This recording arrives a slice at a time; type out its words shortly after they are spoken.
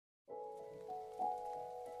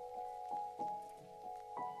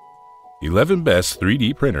11 Best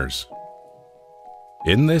 3D Printers.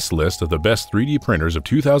 In this list of the best 3D printers of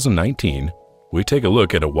 2019, we take a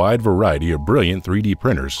look at a wide variety of brilliant 3D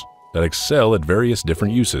printers that excel at various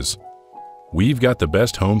different uses. We've got the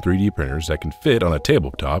best home 3D printers that can fit on a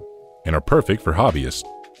tabletop and are perfect for hobbyists,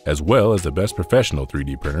 as well as the best professional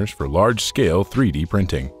 3D printers for large-scale 3D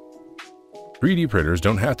printing. 3D printers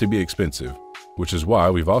don't have to be expensive, which is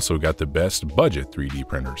why we've also got the best budget 3D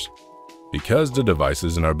printers. Because the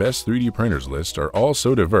devices in our best 3D printers list are all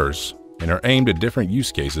so diverse and are aimed at different use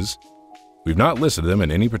cases, we've not listed them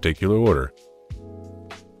in any particular order.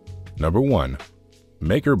 Number 1.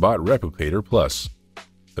 MakerBot Replicator Plus.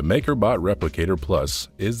 The MakerBot Replicator Plus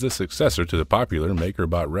is the successor to the popular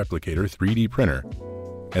MakerBot Replicator 3D printer,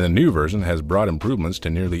 and the new version has brought improvements to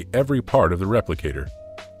nearly every part of the replicator.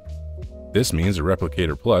 This means the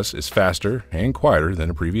Replicator Plus is faster and quieter than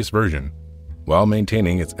the previous version, while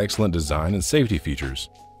maintaining its excellent design and safety features.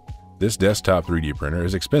 This desktop 3D printer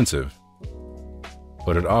is expensive,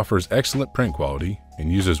 but it offers excellent print quality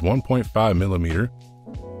and uses 1.5mm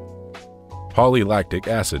polylactic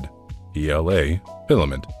acid (PLA)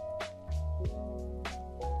 filament.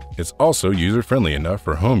 It's also user-friendly enough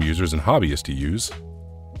for home users and hobbyists to use,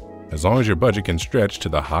 as long as your budget can stretch to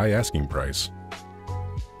the high asking price.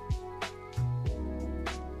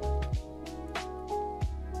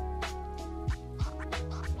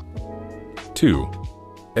 Two,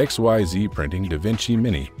 XYZ Printing DaVinci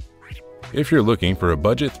Mini. If you're looking for a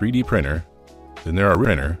budget 3D printer, then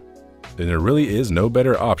there really is no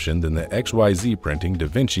better option than the XYZ Printing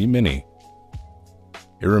DaVinci Mini.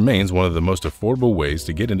 It remains one of the most affordable ways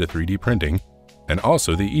to get into 3D printing, and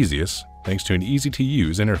also the easiest thanks to an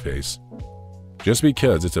easy-to-use interface. Just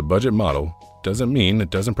because it's a budget model doesn't mean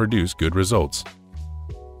it doesn't produce good results.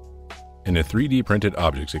 And the 3D printed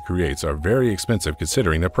objects it creates are very expensive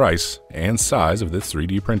considering the price and size of this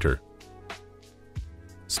 3D printer.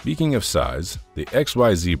 Speaking of size, the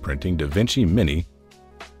XYZ Printing DaVinci Mini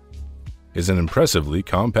is an impressively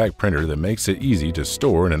compact printer that makes it easy to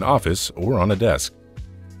store in an office or on a desk.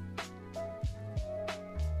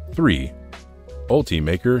 3.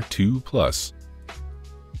 Ultimaker 2 Plus.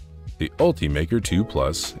 The Ultimaker 2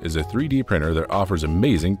 Plus is a 3D printer that offers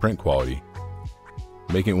amazing print quality,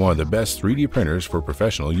 making it one of the best 3D printers for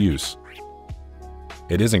professional use.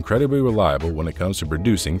 It is incredibly reliable when it comes to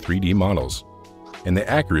producing 3D models, and the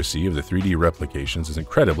accuracy of the 3D replications is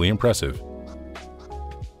incredibly impressive.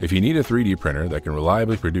 If you need a 3D printer that can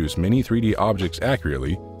reliably produce many 3D objects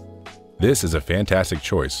accurately, this is a fantastic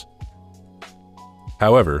choice.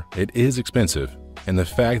 However, it is expensive, and the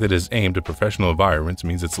fact that it is aimed at professional environments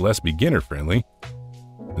means it's less beginner-friendly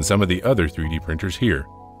than some of the other 3D printers here.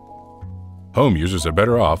 Home users are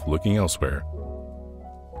better off looking elsewhere.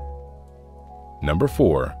 Number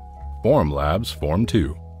 4. Formlabs Forum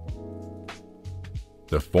 2.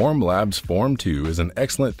 The Formlabs Forum 2 is an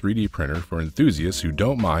excellent 3D printer for enthusiasts who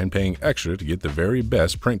don't mind paying extra to get the very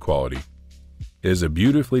best print quality. It is a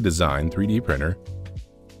beautifully designed 3D printer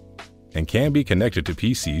and can be connected to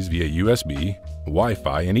PCs via USB,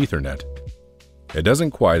 Wi-Fi, and Ethernet. It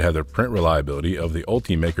doesn't quite have the print reliability of the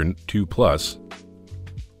Ultimaker 2 Plus,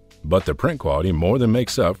 but the print quality more than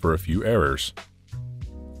makes up for a few errors.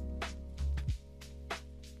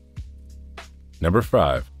 Number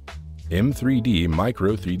 5. M3D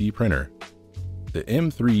Micro 3D Printer. The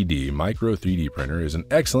M3D Micro 3D Printer is an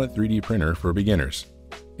excellent 3D printer for beginners.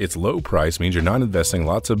 Its low price means you're not investing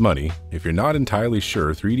lots of money if you're not entirely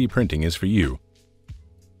sure 3D printing is for you,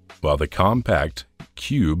 while the compact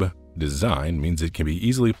cube design means it can be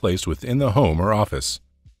easily placed within the home or office.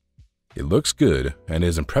 It looks good and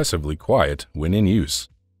is impressively quiet when in use.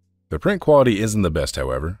 The print quality isn't the best,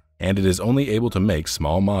 however, and it is only able to make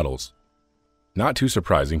small models. Not too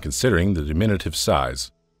surprising considering the diminutive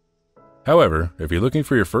size. However, if you're looking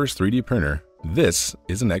for your first 3D printer, this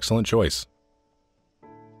is an excellent choice.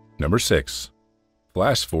 Number 6.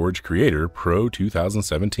 Blastforge Creator Pro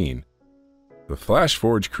 2017. The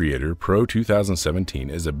Blastforge Creator Pro 2017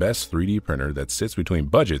 is the best 3D printer that sits between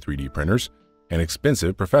budget 3D printers and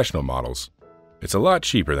expensive professional models. It's a lot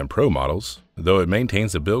cheaper than pro models, though it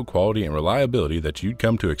maintains the build quality and reliability that you'd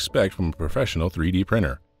come to expect from a professional 3D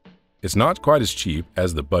printer. It's not quite as cheap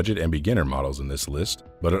as the budget and beginner models in this list,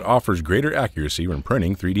 but it offers greater accuracy when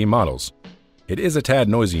printing 3D models. It is a tad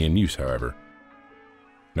noisy in use, however.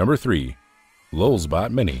 Number 3. Lulzbot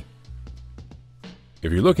Mini.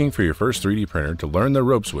 If you're looking for your first 3D printer to learn the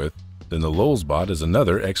ropes with, then the Lulzbot is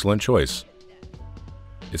another excellent choice.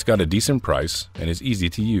 It's got a decent price and is easy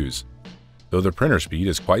to use. Though the printer speed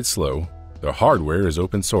is quite slow, the hardware is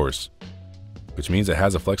open source, which means it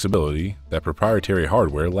has a flexibility that proprietary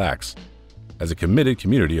hardware lacks. as a committed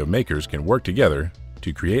community of makers can work together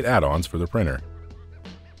to create add-ons for the printer.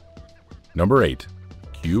 Number 8.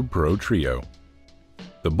 CubePro Trio.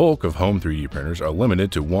 The bulk of home 3D printers are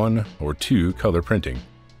limited to 1 or 2 color printing.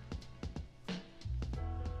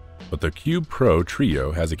 But the CubePro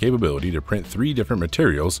Trio has the capability to print 3 different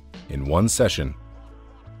materials in one session.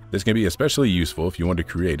 This can be especially useful if you want to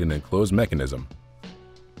create an enclosed mechanism.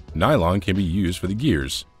 Nylon can be used for the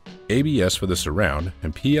gears, ABS for the surround,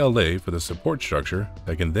 and PLA for the support structure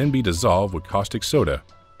that can then be dissolved with caustic soda.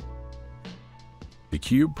 The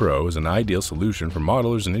CubePro is an ideal solution for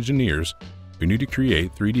modelers and engineers who need to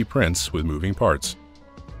create 3D prints with moving parts.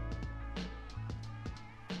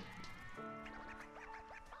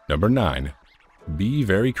 Number 9. Be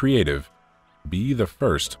very creative.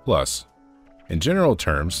 BeFirst Plus. In general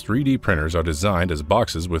terms, 3D printers are designed as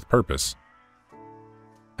boxes with purpose.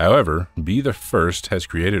 However, BeFirst has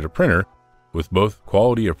created a printer with both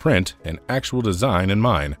quality of print and actual design in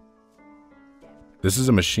mind. This is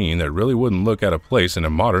a machine that really wouldn't look out of place in a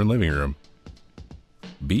modern living room.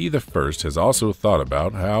 BeFirst has also thought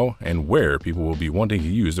about how and where people will be wanting to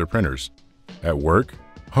use their printers, at work,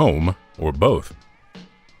 home, or both,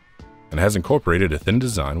 and has incorporated a thin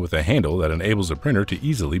design with a handle that enables the printer to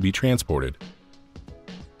easily be transported.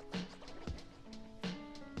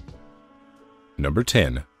 Number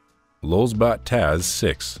 10. LulzBot Taz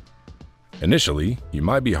 6. Initially, you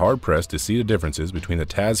might be hard-pressed to see the differences between the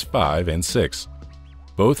Taz 5 and 6.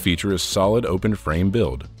 Both feature a solid open frame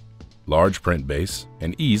build, large print base,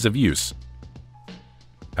 and ease of use.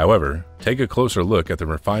 However, take a closer look at the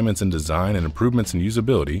refinements in design and improvements in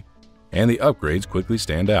usability, and the upgrades quickly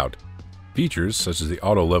stand out. Features such as the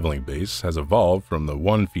auto-leveling base has evolved from the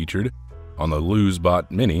one featured on the LulzBot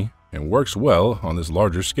Mini and works well on this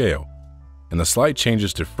larger scale, and the slight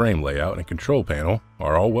changes to frame layout and control panel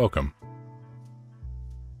are all welcome.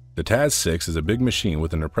 The Taz 6 is a big machine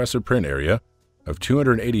with an impressive print area of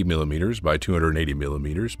 280mm by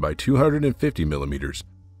 280mm by 250mm,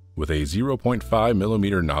 with a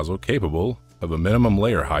 0.5mm nozzle capable of a minimum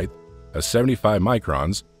layer height of 75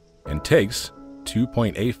 microns and takes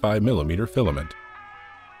 2.85mm filament.